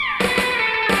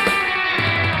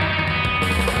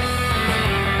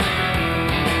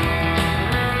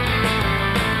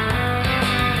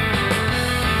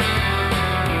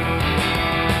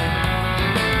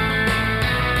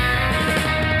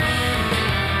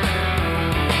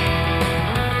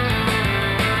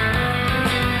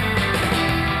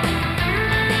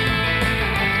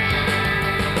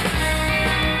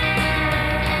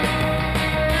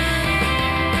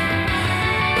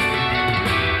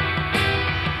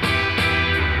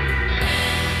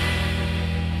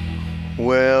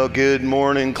Well, good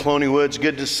morning, Cloney Woods.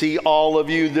 Good to see all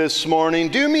of you this morning.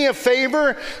 Do me a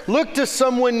favor, look to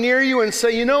someone near you and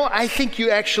say, I think you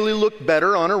actually look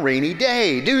better on a rainy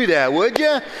day. Do that, would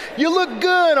you? You look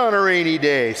good on a rainy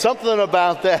day. Something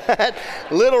about that.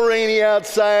 A little rainy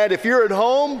outside. If you're at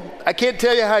home, I can't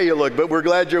tell you how you look, but we're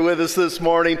glad you're with us this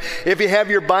morning. If you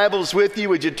have your Bibles with you,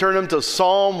 would you turn them to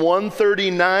Psalm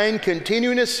 139,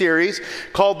 continuing a series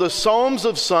called the Psalms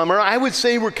of Summer. I would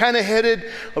say we're kind of headed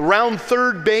around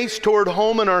third base toward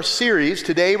home in our series.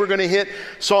 Today we're going to hit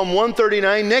Psalm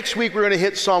 139. Next week we're going to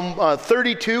hit Psalm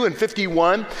 32 and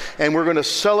 51, and we're going to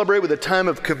celebrate with a time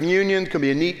of communion. It's going to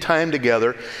be a neat time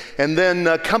together. And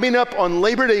then coming up on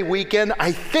Labor Day weekend,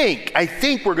 I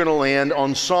think we're going to land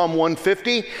on Psalm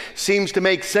 150. Seems to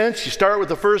make sense. You start with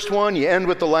the first one, you end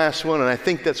with the last one, and I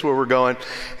think that's where we're going.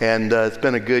 And it's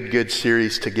been a good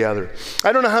series together.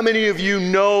 I don't know how many of you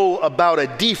know about a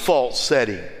default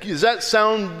setting. Does that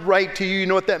sound right to you? You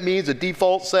know what that means, a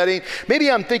default setting? Maybe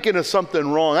I'm thinking of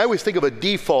something wrong. I always think of a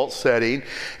default setting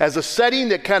as a setting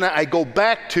that I go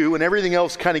back to when everything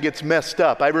else kind of gets messed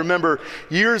up. I remember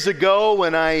years ago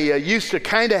when I used to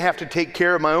kind of have to take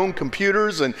care of my own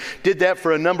computers and did that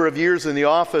for a number of years in the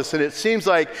office, and it seems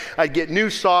like I'd get new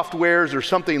softwares or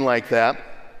something like that,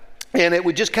 and it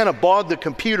would just kind of bog the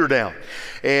computer down.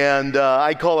 And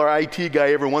I call our IT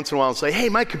guy every once in a while and say, hey,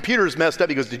 my computer's messed up.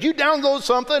 He goes, did you download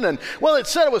something? And, well, it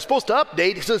said it was supposed to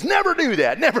update. He says, never do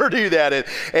that.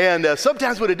 And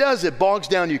sometimes what it does, it bogs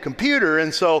down your computer.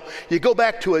 And so you go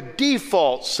back to a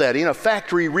default setting, a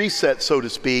factory reset, so to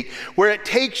speak, where it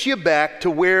takes you back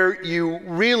to where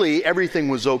everything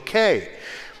was okay.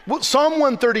 Well, Psalm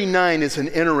 139 is an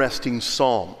interesting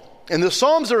psalm. And the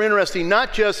Psalms are interesting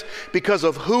not just because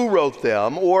of who wrote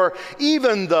them or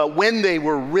even when they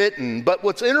were written, but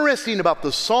what's interesting about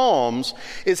the Psalms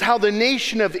is how the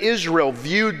nation of Israel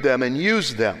viewed them and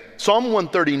used them. Psalm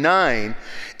 139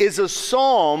 is a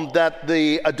psalm that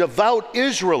a devout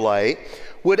Israelite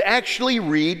would actually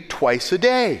read twice a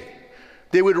day.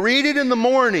 They would read it in the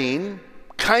morning,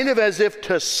 kind of as if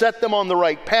to set them on the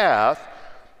right path,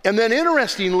 and then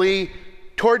interestingly,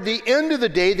 toward the end of the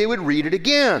day, they would read it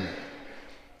again,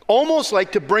 almost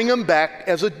like to bring them back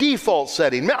as a default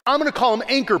setting. I'm going to call them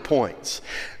anchor points.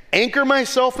 Anchor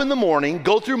myself in the morning,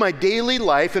 go through my daily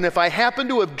life, and if I happen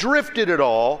to have drifted at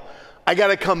all, I got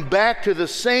to come back to the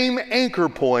same anchor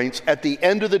points at the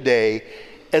end of the day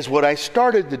as what I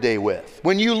started the day with.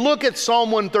 When you look at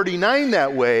Psalm 139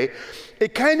 that way,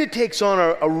 it kind of takes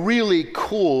on a really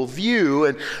cool view.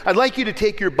 And I'd like you to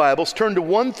take your Bibles, turn to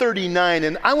 139,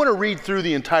 and I want to read through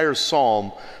the entire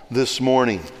psalm this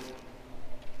morning.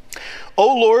 O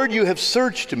Lord, you have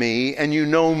searched me and you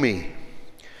know me.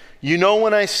 You know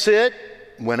when I sit,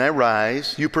 when I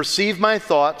rise. You perceive my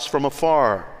thoughts from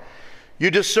afar. You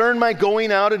discern my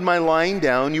going out and my lying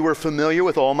down. You are familiar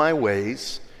with all my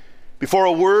ways. Before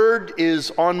a word is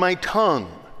on my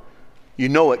tongue, you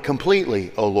know it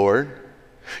completely, O Lord.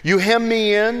 You hem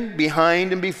me in,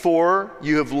 behind and before.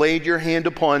 You have laid your hand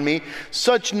upon me.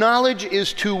 Such knowledge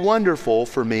is too wonderful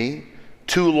for me,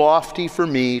 too lofty for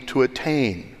me to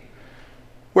attain.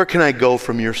 Where can I go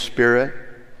from your spirit?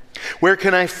 Where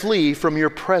can I flee from your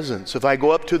presence? If I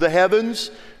go up to the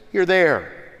heavens, you're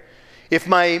there.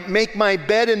 If I make my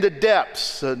bed in the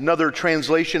depths, another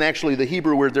translation, actually the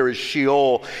Hebrew word there is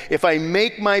Sheol. If I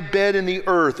make my bed in the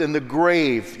earth, in the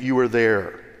grave, you are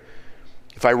there.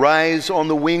 If I rise on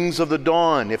the wings of the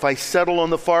dawn, if I settle on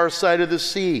the far side of the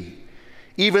sea,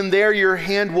 even there your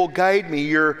hand will guide me,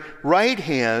 your right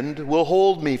hand will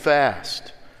hold me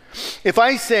fast. If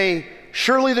I say,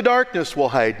 surely the darkness will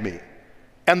hide me,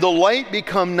 and the light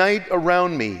become night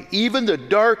around me, even the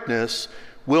darkness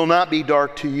will not be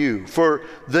dark to you, for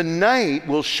the night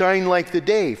will shine like the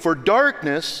day, for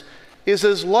darkness is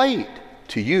as light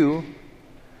to you.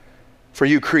 For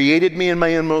you created me in my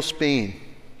inmost being.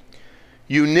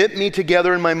 You knit me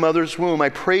together in my mother's womb. I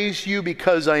praise you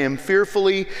because I am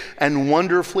fearfully and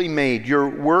wonderfully made. Your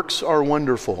works are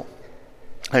wonderful.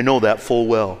 I know that full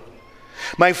well.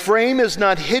 My frame is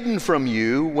not hidden from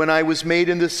you when I was made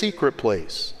in the secret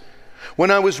place.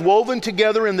 When I was woven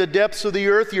together in the depths of the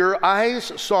earth, your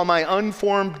eyes saw my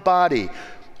unformed body.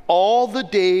 All the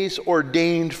days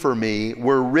ordained for me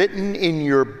were written in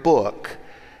your book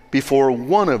before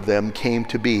one of them came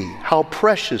to be. How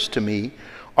precious to me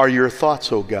are your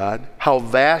thoughts, O God. How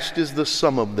vast is the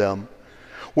sum of them.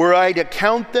 Were I to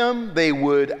count them, they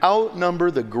would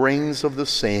outnumber the grains of the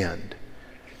sand.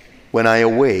 When I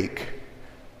awake,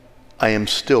 I am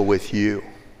still with you.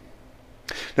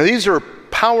 Now these are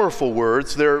powerful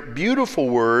words. They're beautiful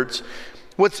words.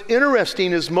 What's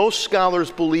interesting is most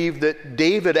scholars believe that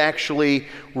David actually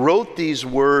wrote these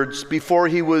words before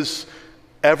he was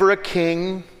ever a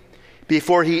king,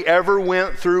 before he ever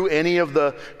went through any of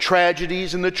the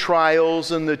tragedies and the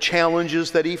trials and the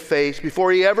challenges that he faced,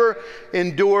 before he ever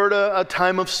endured a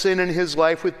time of sin in his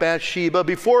life with Bathsheba,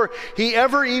 before he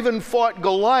ever even fought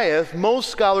Goliath. Most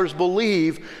scholars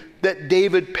believe that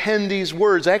David penned these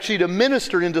words actually to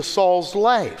minister into Saul's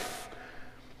life.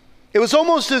 It was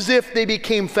almost as if they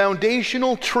became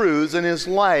foundational truths in his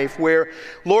life where,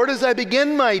 Lord, as I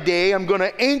begin my day, I'm going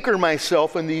to anchor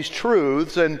myself in these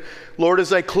truths. And Lord,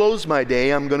 as I close my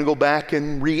day, I'm going to go back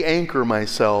and re-anchor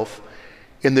myself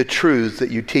in the truths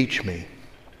that you teach me.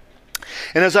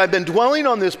 And as I've been dwelling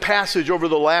on this passage over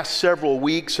the last several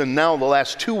weeks, and now the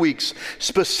last 2 weeks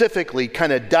specifically,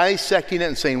 kind of dissecting it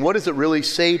and saying, what does it really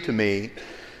say to me?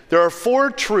 There are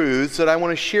 4 truths that I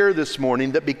want to share this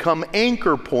morning that become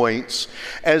anchor points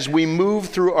as we move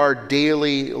through our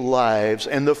daily lives.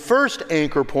 And the first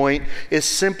anchor point is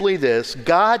simply this: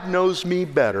 God knows me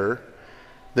better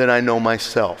than I know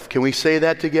myself. Can we say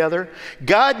that together?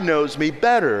 God knows me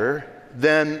better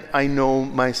than I know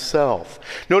myself.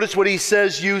 Notice what he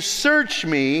says: you search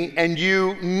me and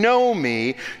you know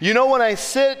me. You know when I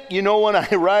sit, you know when I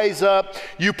rise up,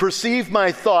 you perceive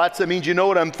my thoughts. That means you know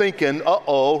what I'm thinking.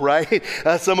 Right?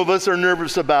 Some of us are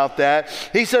nervous about that.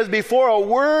 He says, before a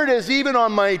word is even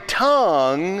on my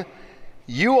tongue,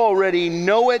 you already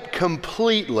know it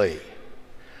completely.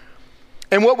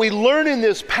 And what we learn in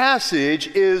this passage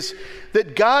is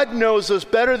that God knows us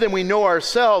better than we know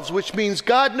ourselves, which means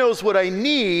God knows what I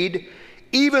need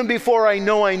even before I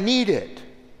know I need it.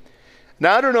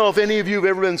 Now, I don't know if any of you have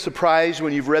ever been surprised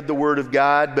when you've read the Word of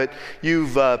God, but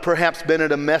you've perhaps been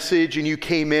at a message and you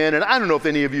came in, and I don't know if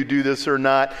any of you do this or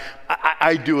not.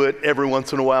 I do it every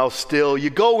once in a while still. You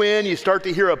go in, you start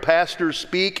to hear a pastor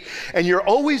speak, and you're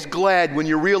always glad when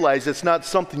you realize it's not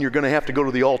something you're going to have to go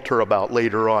to the altar about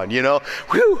later on, you know?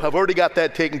 Whew, I've already got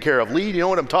that taken care of. Lee, you know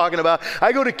what I'm talking about?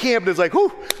 I go to camp and it's like,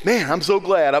 whew, man, I'm so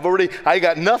glad. I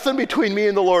got nothing between me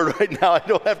and the Lord right now. I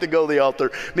don't have to go to the altar.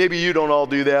 Maybe you don't all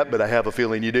do that, but I have a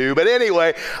feeling you do. But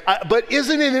anyway, but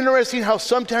isn't it interesting how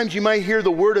sometimes you might hear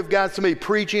the Word of God, somebody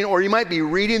preaching, or you might be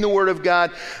reading the Word of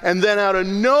God, and then out of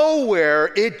nowhere,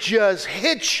 it just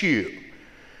hits you.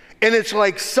 And it's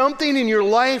like something in your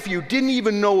life you didn't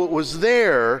even know it was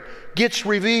there gets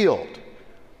revealed.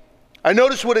 I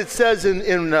notice what it says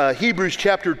in Hebrews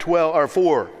chapter 12 or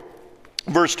 4.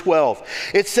 Verse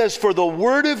 12, it says, for the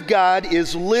word of God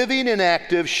is living and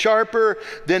active, sharper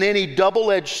than any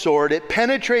double-edged sword. It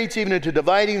penetrates even into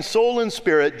dividing soul and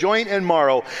spirit, joint and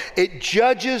marrow. It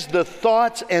judges the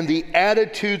thoughts and the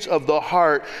attitudes of the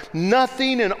heart.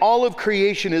 Nothing in all of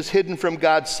creation is hidden from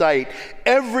God's sight.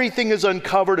 Everything is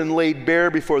uncovered and laid bare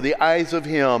before the eyes of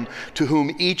him to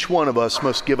whom each one of us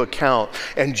must give account.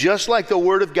 And just like the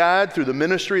word of God through the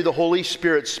ministry of the Holy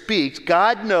Spirit speaks,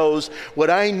 God knows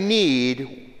what I need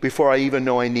before I even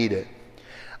know I need it.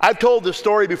 I've told this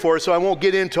story before, so I won't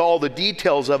get into all the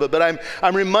details of it, but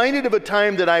I'm reminded of a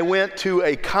time that I went to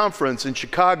a conference in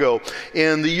Chicago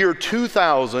in the year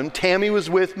 2000. Tammy was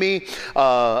with me,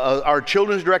 our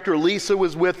children's director Lisa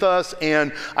was with us,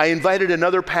 and I invited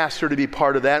another pastor to be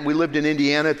part of that, and we lived in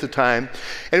Indiana at the time.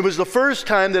 And it was the first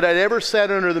time that I'd ever sat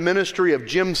under the ministry of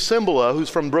Jim Cymbala, who's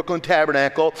from Brooklyn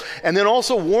Tabernacle, and then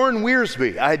also Warren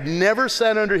Wiersbe. I'd never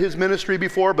sat under his ministry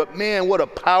before, but man, what a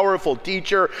powerful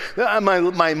teacher.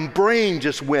 My brain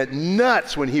just went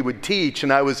nuts when he would teach,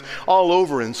 and I was all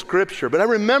over in Scripture. But I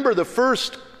remember the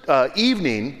first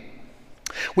evening,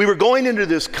 we were going into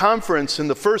this conference in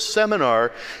the first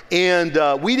seminar,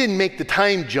 and we didn't make the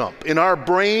time jump. In our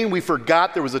brain, we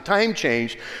forgot there was a time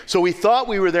change, so we thought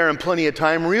we were there in plenty of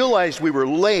time, realized we were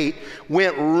late,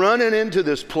 went running into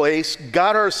this place,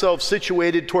 got ourselves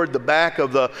situated toward the back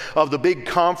of the big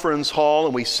conference hall,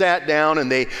 and we sat down, and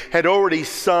they had already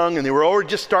sung, and they were already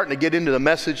just starting to get into the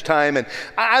message time. And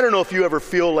I don't know if you ever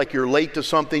feel like you're late to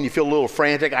something, you feel a little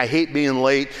frantic. I hate being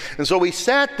late. And so we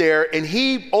sat there, and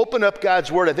he opened up God's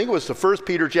Word. I think it was the 1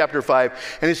 Peter chapter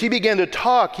 5. And as he began to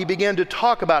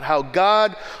talk about how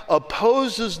God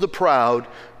opposes the proud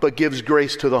but gives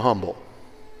grace to the humble.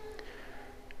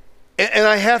 And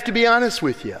I have to be honest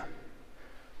with you.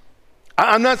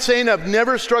 I'm not saying I've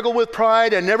never struggled with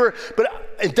pride.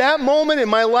 But at that moment in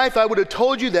my life, I would have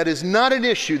told you that is not an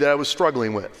issue that I was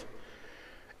struggling with.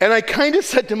 And I kind of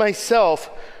said to myself,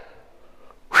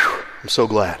 I'm so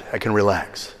glad I can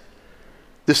relax.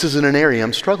 This isn't an area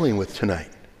I'm struggling with tonight.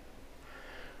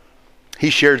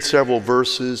 He shared several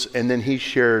verses, and then he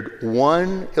shared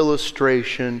one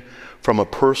illustration from a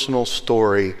personal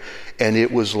story, and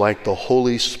it was like the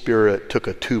Holy Spirit took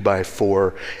a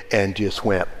 2x4 and just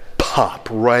went pop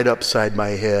right upside my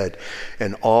head.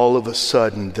 And all of a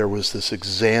sudden, there was this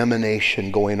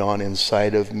examination going on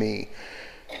inside of me.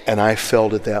 And I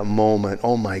felt at that moment,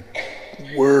 oh my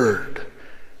word,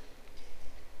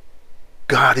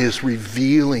 God is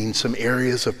revealing some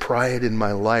areas of pride in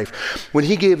my life. When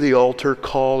he gave the altar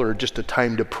call, or just a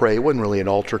time to pray, it wasn't really an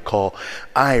altar call,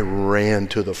 I ran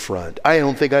to the front. I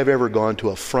don't think I've ever gone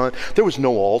to a front. There was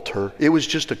no altar. It was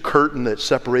just a curtain that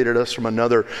separated us from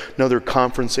another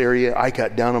conference area. I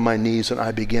got down on my knees and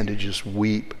I began to just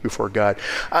weep before God.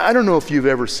 I don't know if you've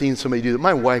ever seen somebody do that.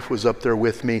 My wife was up there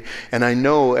with me, and I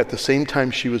know at the same time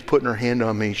she was putting her hand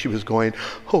on me, she was going,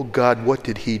 oh God, what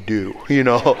did he do? You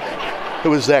know? It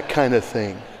was that kind of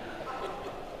thing.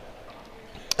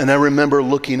 And I remember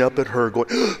looking up at her going,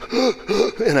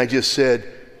 and I just said,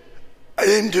 I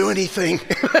didn't do anything.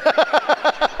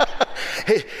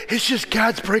 It's just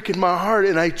God's breaking my heart.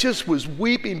 And I just was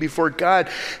weeping before God.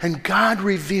 And God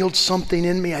revealed something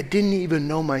in me I didn't even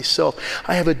know myself.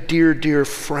 I have a dear, dear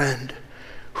friend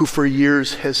who for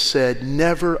years has said,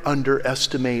 never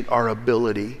underestimate our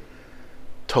ability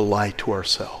to lie to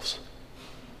ourselves.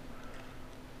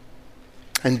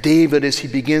 And David, as he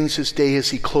begins his day,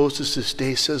 as he closes his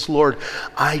day, says, Lord,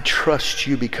 I trust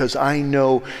you because I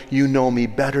know you know me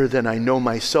better than I know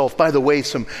myself. By the way,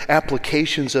 some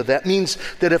applications of that means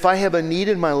that if I have a need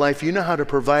in my life, you know how to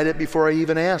provide it before I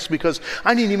even ask, because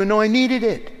I didn't even know I needed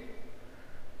it.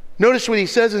 Notice what he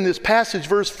says in this passage,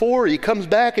 verse 4. He comes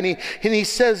back and he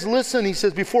says, listen, he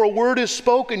says, before a word is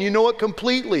spoken, you know it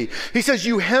completely. He says,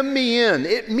 you hem me in.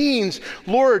 It means,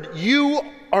 Lord, you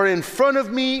are in front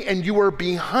of me and you are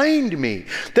behind me.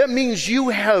 That means you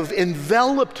have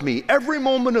enveloped me every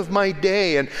moment of my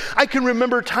day. And I can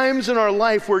remember times in our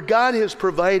life where God has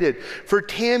provided for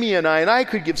Tammy and I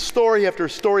could give story after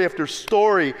story after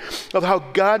story of how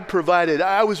God provided.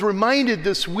 I was reminded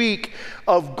this week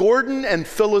of Gordon and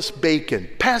Phyllis Bacon.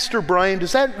 Pastor Brian,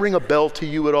 does that ring a bell to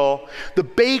you at all? The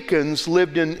Bacons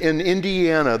lived in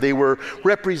Indiana. They were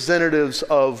representatives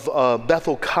of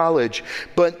Bethel College,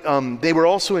 but they were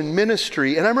also in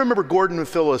ministry. And I remember Gordon and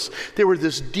Phyllis, they were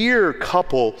this dear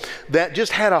couple that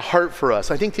just had a heart for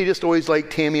us. I think they just always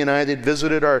liked Tammy and I. They'd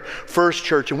visited our first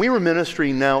church, and we were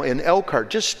ministering now in Elkhart,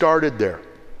 just started there.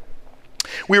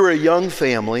 We were a young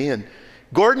family, and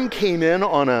Gordon came in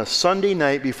on a Sunday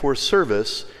night before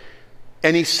service,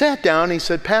 and he sat down and he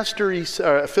said, Pastor,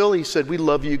 Phil, he said, we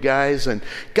love you guys, and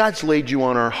God's laid you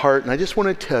on our heart, and I just want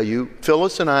to tell you,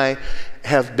 Phyllis and I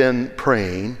have been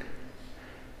praying,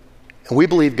 and we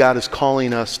believe God is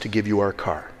calling us to give you our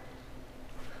car.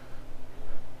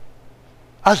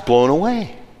 I was blown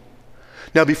away.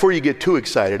 Now, before you get too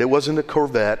excited, it wasn't a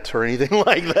Corvette or anything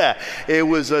like that. It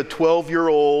was a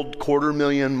 12-year-old,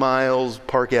 250,000 miles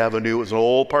Park Avenue. It was an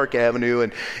old Park Avenue,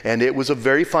 and it was a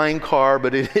very fine car,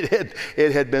 but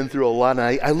it had been through a lot.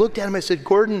 And I looked at him, I said,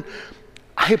 Gordon,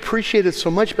 I appreciate it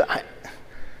so much, but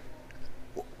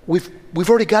we've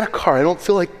already got a car. I don't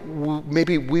feel like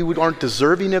maybe we aren't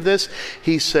deserving of this.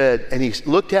 He said, and he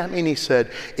looked at me and he said,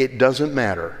 it doesn't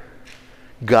matter.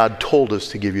 God told us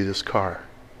to give you this car.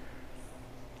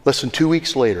 Less than 2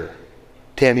 weeks later,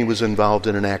 Tammy was involved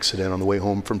in an accident on the way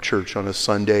home from church on a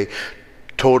Sunday,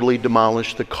 totally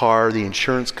demolished the car, the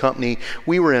insurance company.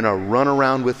 We were in a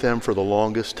runaround with them for the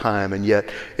longest time, and yet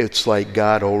it's like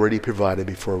God already provided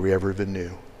before we ever even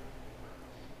knew.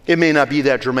 It may not be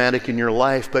that dramatic in your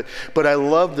life, but I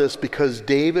love this because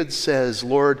David says,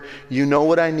 Lord, you know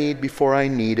what I need before I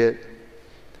need it.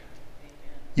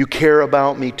 You care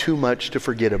about me too much to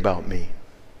forget about me.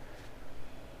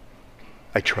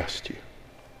 I trust you.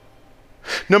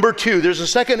 Number 2, there's a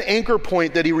second anchor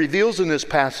point that he reveals in this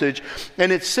passage,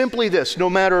 and it's simply this: no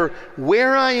matter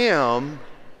where I am,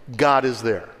 God is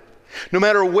there. No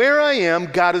matter where I am,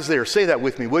 God is there. Say that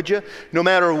with me, would you? No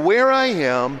matter where I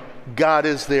am, God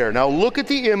is there. Now look at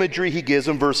the imagery he gives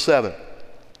in verse 7.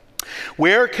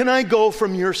 Where can I go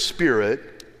from your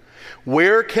spirit?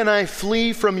 Where can I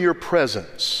flee from your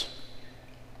presence?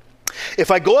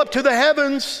 If I go up to the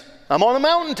heavens, I'm on a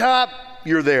mountaintop,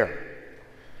 you're there.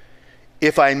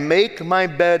 If I make my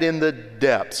bed in the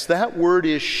depths, that word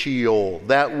is Sheol.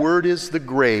 That word is the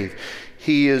grave.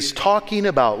 He is talking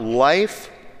about life.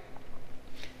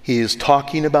 He is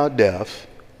talking about death.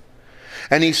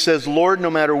 And he says, Lord,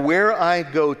 no matter where I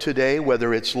go today,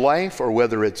 whether it's life or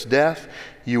whether it's death,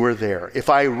 you are there. If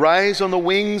I rise on the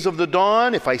wings of the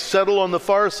dawn, if I settle on the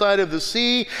far side of the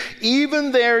sea,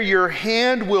 even there your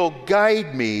hand will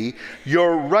guide me,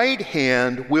 your right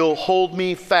hand will hold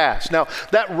me fast. Now,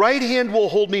 that right hand will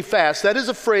hold me fast, that is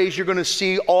a phrase you're going to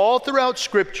see all throughout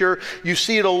Scripture. You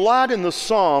see it a lot in the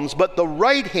Psalms, but the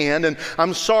right hand, and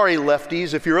I'm sorry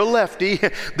lefties, if you're a lefty,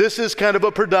 this is kind of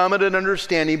a predominant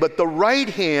understanding, but the right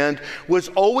hand was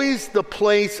always the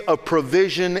place of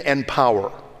provision and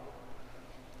power.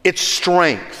 It's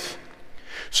strength.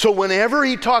 So whenever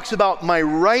he talks about my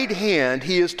right hand,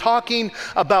 he is talking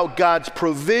about God's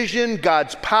provision,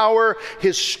 God's power,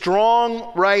 his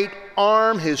strong right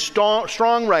arm, his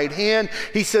strong right hand.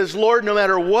 He says, Lord, no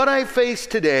matter what I face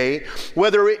today,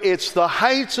 whether it's the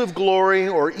heights of glory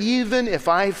or even if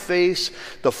I face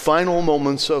the final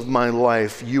moments of my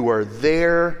life, you are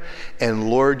there. And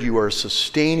Lord, you are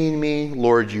sustaining me.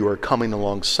 Lord, you are coming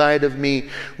alongside of me.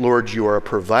 Lord, you are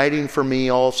providing for me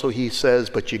also, he says,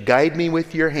 but you guide me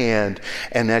with your hand,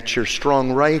 and at your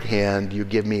strong right hand, you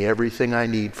give me everything I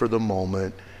need for the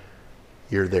moment.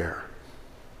 You're there.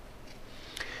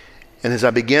 And as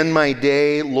I begin my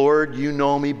day, Lord, you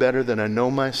know me better than I know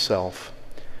myself,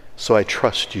 so I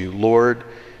trust you. Lord,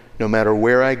 no matter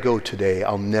where I go today,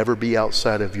 I'll never be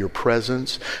outside of your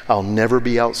presence. I'll never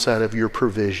be outside of your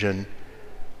provision.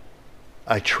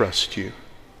 I trust you.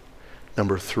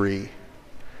 Number 3,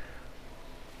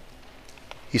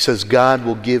 he says, God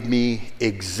will give me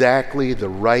exactly the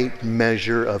right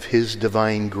measure of his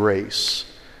divine grace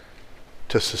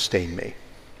to sustain me.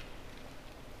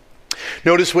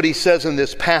 Notice what he says in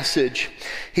this passage.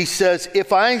 He says,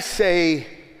 if I say,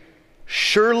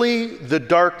 surely the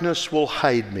darkness will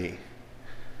hide me,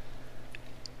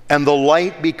 and the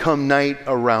light become night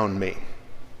around me.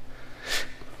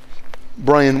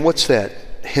 Brian, what's that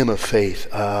hymn of faith?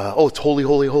 It's Holy,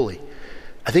 Holy, Holy.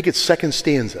 I think it's second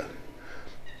stanza.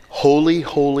 Holy,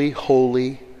 holy,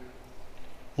 holy,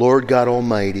 Lord God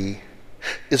Almighty.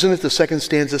 Isn't it the second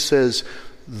stanza says,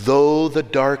 though the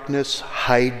darkness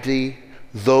hide thee,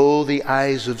 though the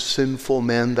eyes of sinful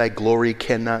men thy glory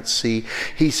cannot see.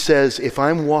 He says, if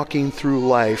I'm walking through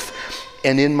life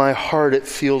and in my heart it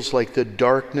feels like the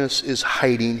darkness is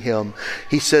hiding him,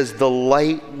 he says the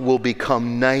light will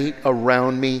become night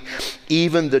around me.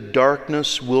 Even the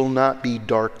darkness will not be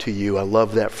dark to you. I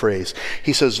love that phrase.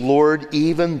 He says, Lord,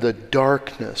 even the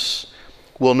darkness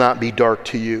will not be dark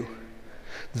to you.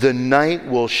 The night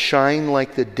will shine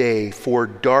like the day, for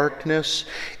darkness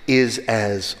is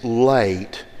as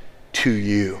light to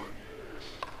you.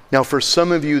 Now, for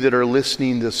some of you that are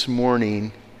listening this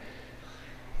morning,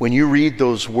 when you read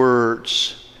those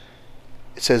words,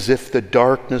 it's as if the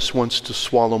darkness wants to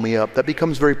swallow me up. That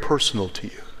becomes very personal to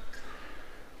you.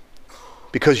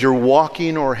 Because you're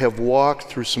walking or have walked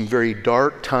through some very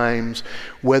dark times,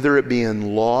 whether it be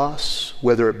in loss,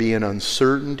 whether it be in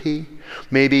uncertainty.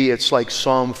 Maybe it's like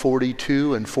Psalm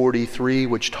 42 and 43,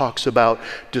 which talks about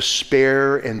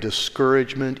despair and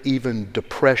discouragement, even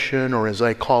depression, or as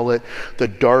I call it, the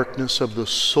darkness of the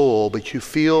soul. But you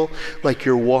feel like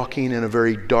you're walking in a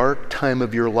very dark time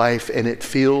of your life, and it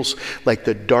feels like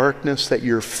the darkness that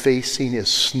you're facing is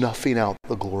snuffing out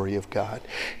the glory of God.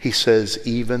 He says,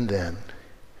 even then,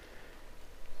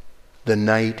 the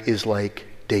night is like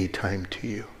daytime to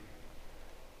you.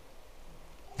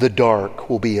 The dark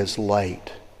will be as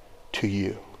light to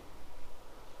you.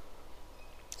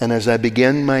 And as I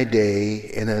begin my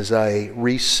day and as I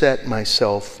reset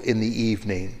myself in the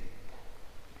evening,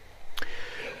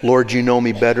 Lord, you know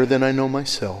me better than I know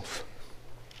myself.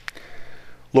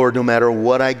 Lord, no matter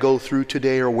what I go through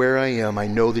today or where I am, I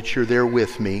know that you're there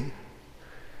with me.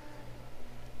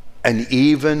 And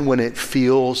even when it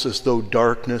feels as though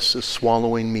darkness is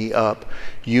swallowing me up,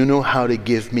 you know how to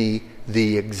give me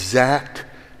the exact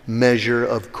measure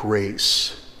of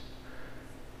grace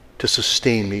to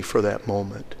sustain me for that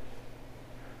moment.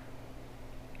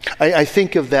 I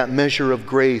think of that measure of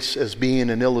grace as being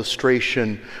an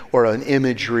illustration or an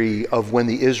imagery of when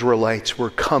the Israelites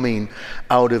were coming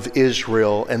out of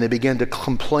Israel and they began to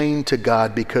complain to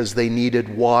God because they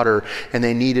needed water and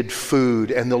they needed food.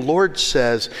 And the Lord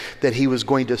says that he was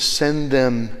going to send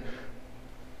them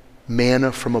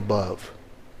manna from above.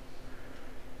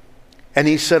 And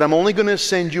he said, I'm only going to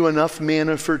send you enough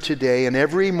manna for today, and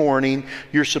every morning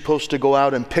you're supposed to go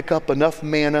out and pick up enough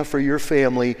manna for your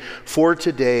family for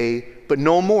today, but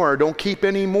no more. Don't keep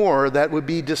any more. That would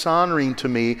be dishonoring to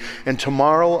me. And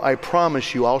tomorrow, I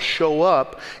promise you, I'll show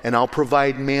up and I'll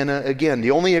provide manna again.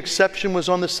 The only exception was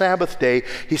on the Sabbath day.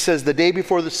 He says the day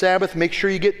before the Sabbath, make sure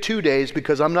you get 2 days,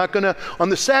 because on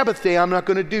the Sabbath day, I'm not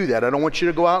going to do that. I don't want you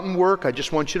to go out and work. I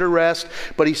just want you to rest.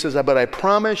 But he says, but I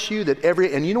promise you that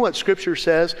and you know what Scripture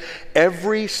says?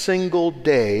 Every single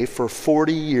day for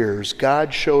 40 years,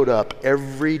 God showed up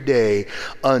every day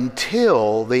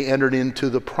until they entered into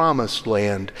the promised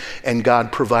land and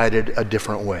God provided a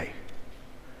different way.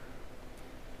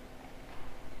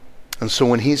 And so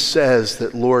when he says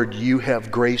that, Lord, you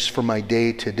have grace for my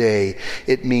day today,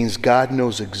 it means God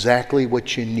knows exactly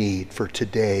what you need for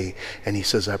today. And he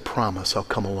says, I promise I'll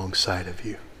come alongside of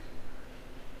you.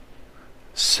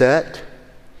 Set,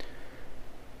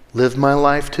 live my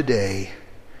life today,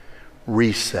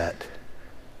 reset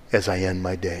as I end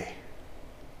my day.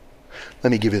 Let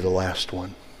me give you the last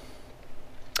one.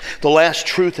 The last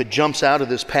truth that jumps out of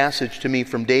this passage to me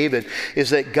from David is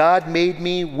that God made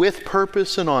me with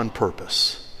purpose and on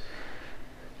purpose.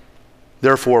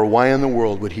 Therefore, why in the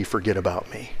world would he forget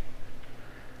about me?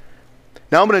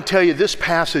 Now I'm going to tell you, this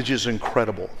passage is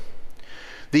incredible.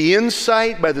 The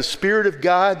insight by the Spirit of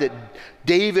God that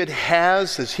David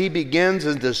has as he begins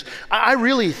in this, I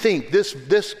really think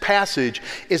this passage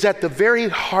is at the very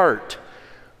heart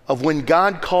of when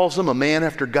God calls him a man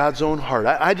after God's own heart.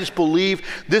 I just believe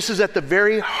this is at the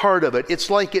very heart of it. It's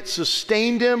like it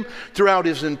sustained him throughout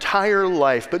his entire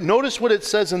life. But notice what it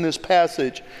says in this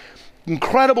passage.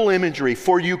 Incredible imagery.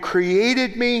 For you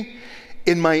created me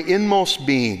in my inmost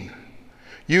being.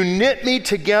 You knit me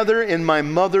together in my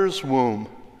mother's womb.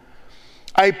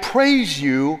 I praise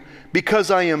you because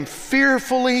I am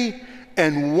fearfully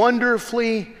and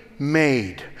wonderfully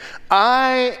made.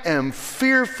 I am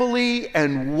fearfully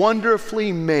and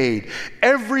wonderfully made.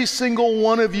 Every single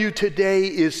one of you today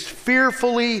is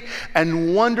fearfully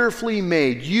and wonderfully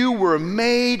made. You were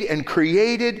made and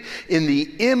created in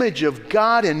the image of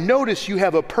God. And notice you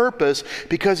have a purpose,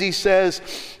 because he says,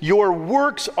 your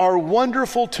works are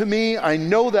wonderful to me. I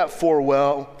know that full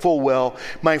well.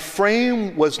 My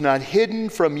frame was not hidden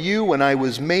from you when I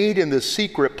was made in the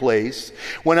secret place.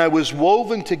 When I was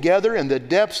woven together in the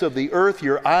depths of the earth,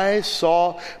 your eyes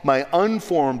saw my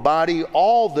unformed body.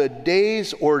 All the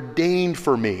days ordained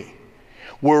for me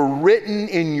were written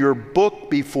in your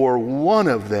book before one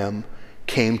of them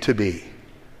came to be.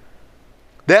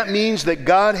 That means that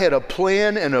God had a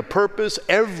plan and a purpose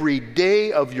every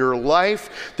day of your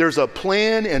life. There's a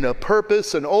plan and a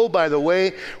purpose. And oh, by the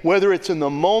way, whether it's in the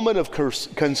moment of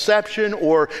conception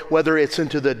or whether it's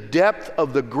into the depth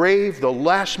of the grave, the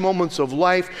last moments of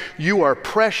life, you are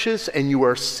precious and you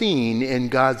are seen in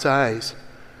God's eyes.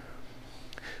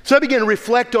 So I began to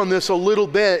reflect on this a little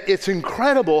bit. It's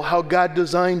incredible how God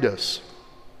designed us.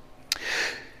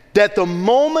 That the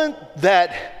moment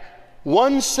that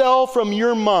one cell from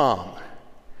your mom,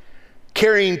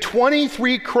 carrying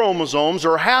 23 chromosomes,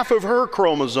 or half of her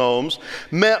chromosomes,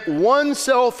 met one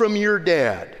cell from your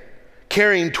dad,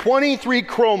 carrying 23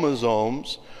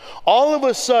 chromosomes, all of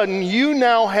a sudden you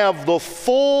now have the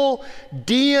full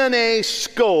DNA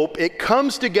scope. It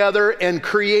comes together and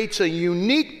creates a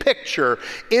unique picture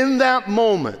in that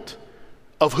moment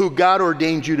of who God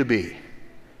ordained you to be.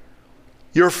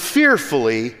 You're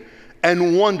fearfully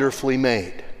and wonderfully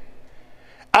made.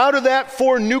 Out of that,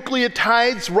 4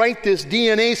 nucleotides write this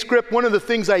DNA script. One of the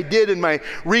things I did in my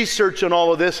research on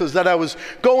all of this is that I was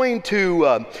going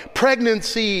to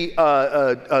pregnancy,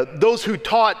 those who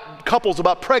taught couples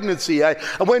about pregnancy. I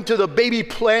went to the Baby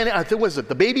Planet, I think, was it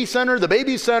the Baby Center? The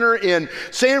Baby Center in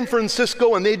San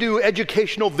Francisco, and they do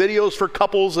educational videos for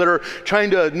couples that are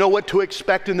trying to know what to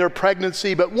expect in their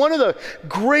pregnancy. But one of the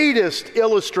greatest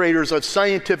illustrators of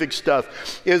scientific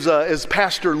stuff is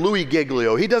Pastor Louis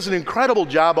Giglio. He does an incredible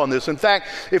job on this. In fact,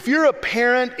 if you're a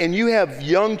parent and you have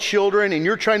young children and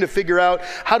you're trying to figure out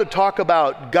how to talk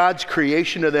about God's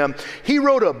creation to them, he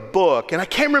wrote a book, and I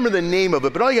can't remember the name of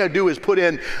it, but all you got to do is put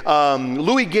in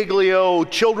Louis Giglio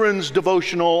Children's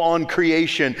Devotional on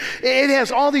Creation. It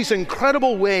has all these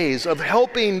incredible ways of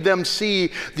helping them see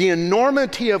the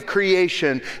enormity of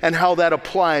creation and how that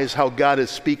applies how God is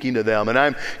speaking to them. And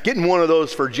I'm getting one of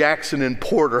those for Jackson and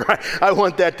Porter. I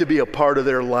want that to be a part of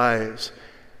their lives.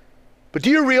 But do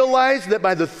you realize that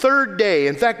by the 3rd day,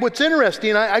 in fact, what's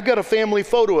interesting, I got a family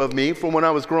photo of me from when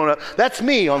I was growing up. That's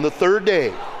me on the 3rd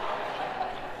day.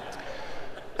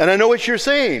 And I know what you're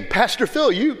saying. Pastor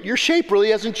Phil, your shape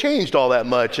really hasn't changed all that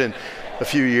much in a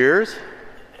few years.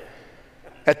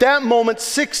 At that moment,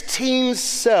 16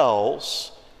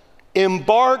 cells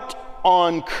embarked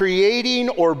on creating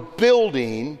or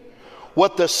building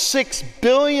what the 6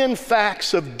 billion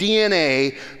facts of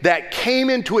DNA that came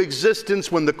into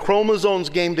existence when the chromosomes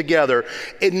came together,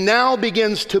 it now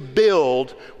begins to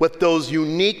build with those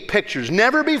unique pictures,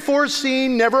 never before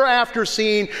seen, never after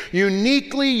seen,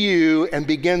 uniquely you, and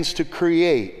begins to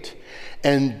create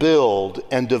and build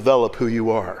and develop who you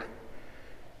are.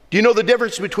 Do you know the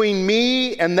difference between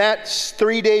me and that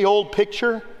 3-day-old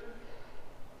picture?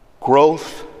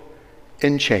 Growth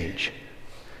and change.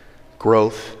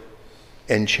 Growth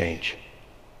and change.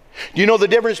 Do you know the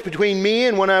difference between me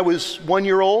and when I was 1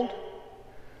 year old?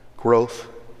 Growth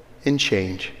and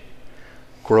change.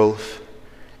 Growth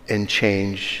and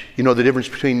change. You know the difference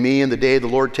between me and the day the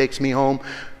Lord takes me home?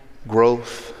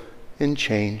 Growth and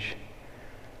change.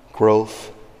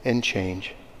 Growth and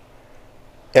change.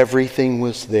 Everything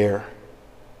was there.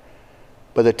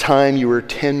 By the time you were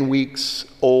 10 weeks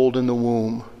old in the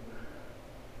womb,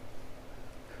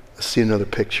 let's see another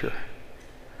picture.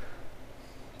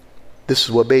 This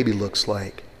is what baby looks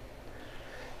like.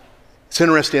 It's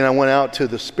interesting. I went out to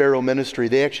the Sparrow Ministry.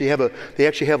 They actually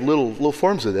have little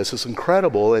forms of this. It's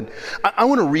incredible. And I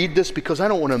want to read this because I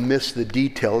don't want to miss the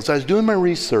details. As I was doing my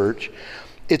research,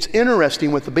 it's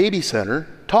interesting what the baby center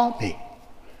taught me.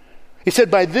 He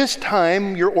said, by this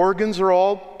time, your organs are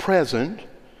all present.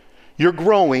 You're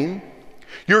growing.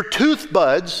 Your tooth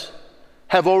buds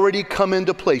have already come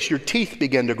into place. Your teeth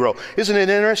begin to grow. Isn't it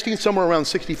interesting? Somewhere around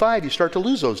 65, you start to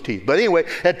lose those teeth. But anyway,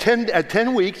 at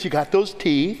 10 weeks, you got those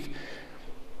teeth.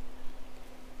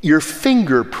 Your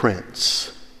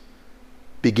fingerprints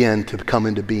begin to come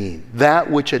into being.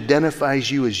 That which identifies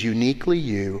you as uniquely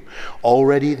you,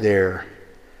 already there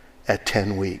at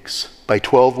 10 weeks. By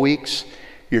 12 weeks,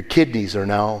 your kidneys are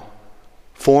now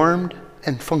formed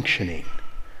and functioning.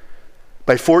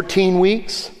 By 14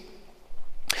 weeks,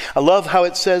 I love how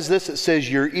it says this. It says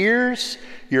your ears,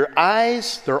 your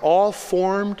eyes, they're all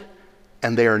formed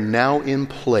and they are now in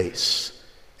place.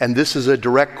 And this is a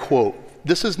direct quote.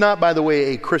 This is not, by the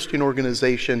way, a Christian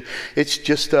organization. It's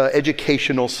just an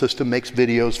educational system, makes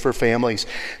videos for families.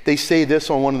 They say this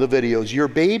on one of the videos. Your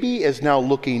baby is now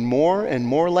looking more and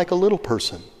more like a little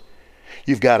person.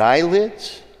 You've got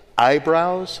eyelids,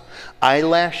 eyebrows,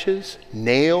 eyelashes,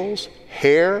 nails,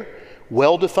 hair,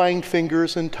 well-defined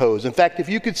fingers and toes. In fact, if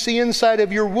you could see inside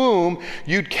of your womb,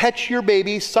 you'd catch your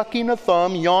baby sucking a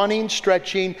thumb, yawning,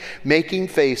 stretching, making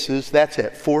faces. That's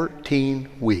at 14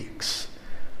 weeks.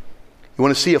 You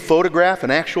want to see a photograph,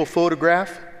 an actual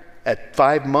photograph at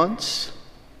 5 months?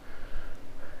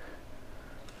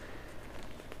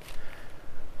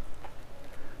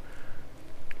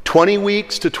 "20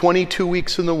 weeks to 22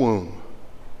 weeks in the womb.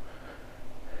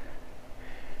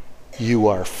 You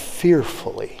are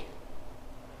fearfully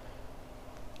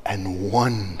and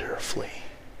wonderfully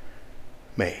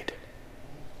made."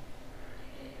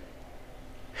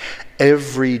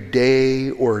 Every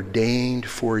day ordained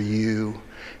for you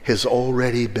has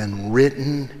already been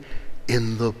written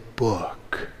in the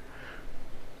book.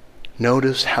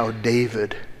 Notice how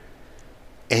David,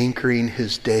 anchoring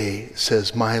his day,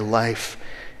 says, my life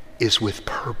is with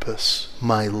purpose.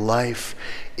 My life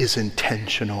is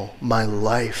intentional. My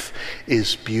life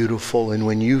is beautiful. And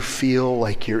when you feel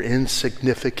like you're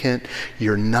insignificant,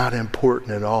 you're not important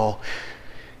at all,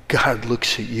 God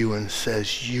looks at you and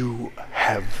says, you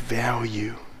have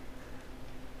value.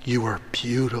 You are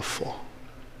beautiful.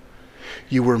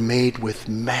 You were made with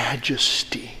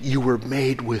majesty. You were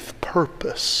made with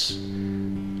purpose.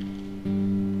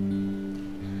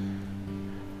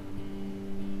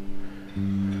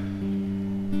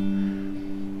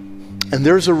 And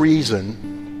there's a reason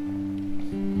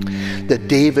that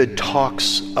David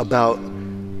talks about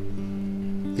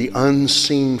the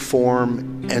unseen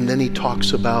form, and then he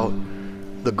talks about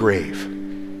the grave.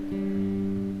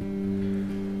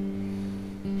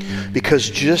 Because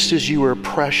just as you are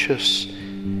precious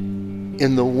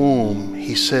in the womb,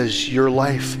 he says your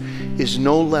life is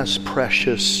no less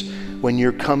precious when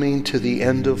you're coming to the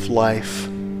end of life.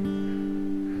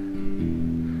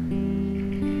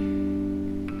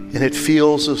 And it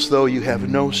feels as though you have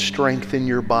no strength in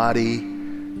your body.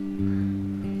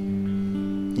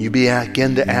 You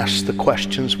begin to ask the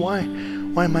questions, why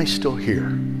am I still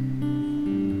here?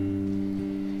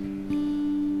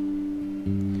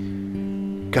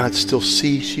 God still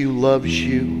sees you, loves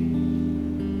you,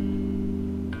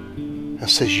 and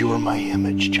says, you are my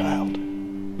image, child.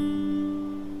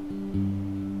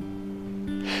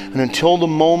 And until the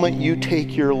moment you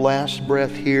take your last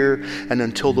breath here, and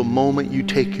until the moment you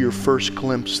take your first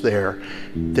glimpse there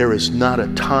is not a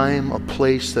time, a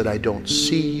place that I don't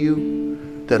see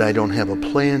you, that I don't have a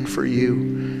plan for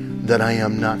you, that I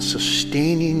am not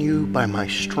sustaining you by my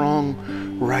strong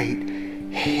right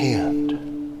hand.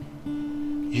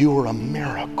 You are a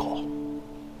miracle.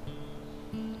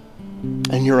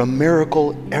 And you're a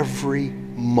miracle every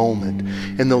moment.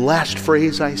 In the last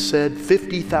phrase I said,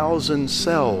 50,000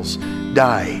 cells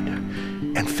died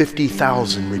and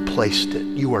 50,000 replaced it.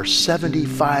 You are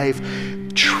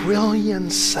 75 trillion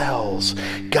cells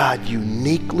God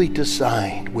uniquely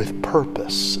designed with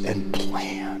purpose and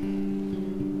plan.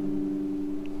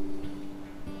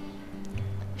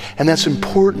 And that's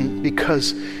important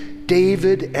because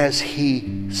David, as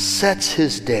he sets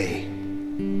his day,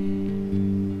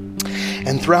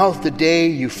 and throughout the day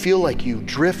you feel like you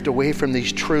drift away from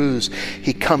these truths,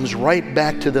 he comes right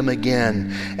back to them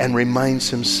again and reminds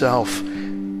himself,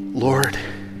 Lord,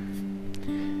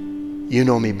 you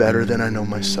know me better than I know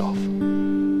myself.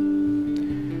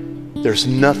 There's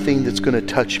nothing that's going to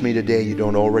touch me today you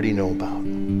don't already know about.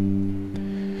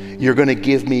 You're going to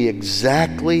give me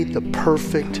exactly the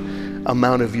perfect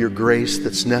amount of your grace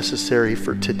that's necessary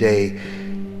for today,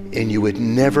 and you would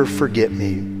never forget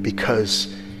me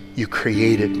because you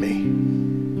created me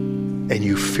and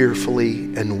you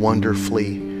fearfully and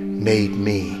wonderfully made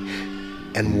me.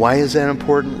 And why is that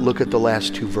important? Look at the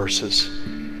last two verses.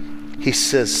 He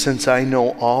says, since I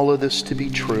know all of this to be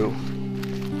true,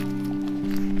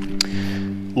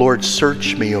 Lord,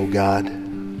 search me, O God.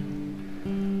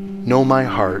 Know my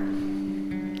heart.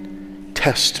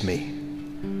 Test me.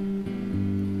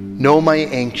 Know my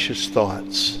anxious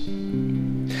thoughts.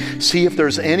 See if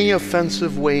there's any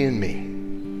offensive way in me,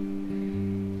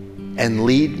 and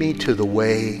lead me to the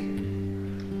way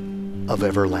of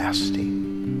everlasting.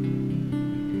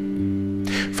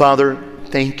 Father,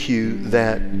 thank you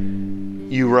that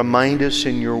you remind us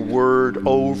in your word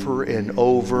over and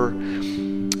over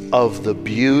of the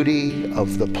beauty,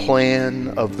 of the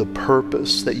plan, of the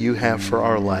purpose that you have for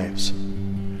our lives.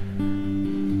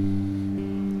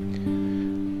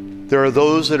 There are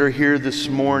those that are here this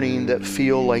morning that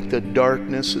feel like the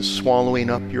darkness is swallowing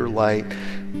up your light.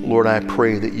 Lord, I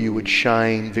pray that you would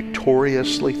shine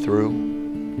victoriously through.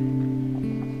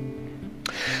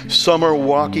 Some are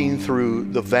walking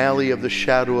through the valley of the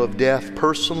shadow of death,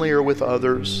 personally or with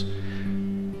others.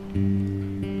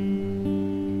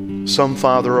 Some,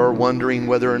 Father, are wondering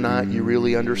whether or not you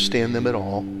really understand them at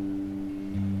all.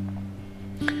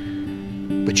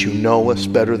 But you know us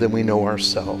better than we know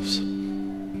ourselves.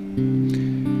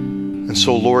 And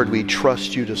so, Lord, we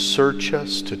trust you to search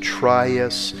us, to try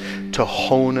us, to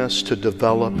hone us, to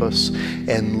develop us,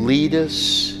 and lead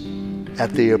us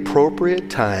at the appropriate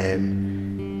time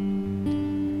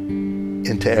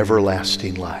into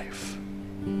everlasting life.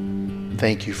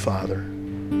 Thank you, Father.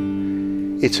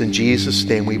 It's in Jesus'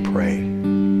 name we pray.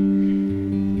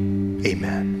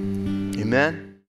 Amen. Amen.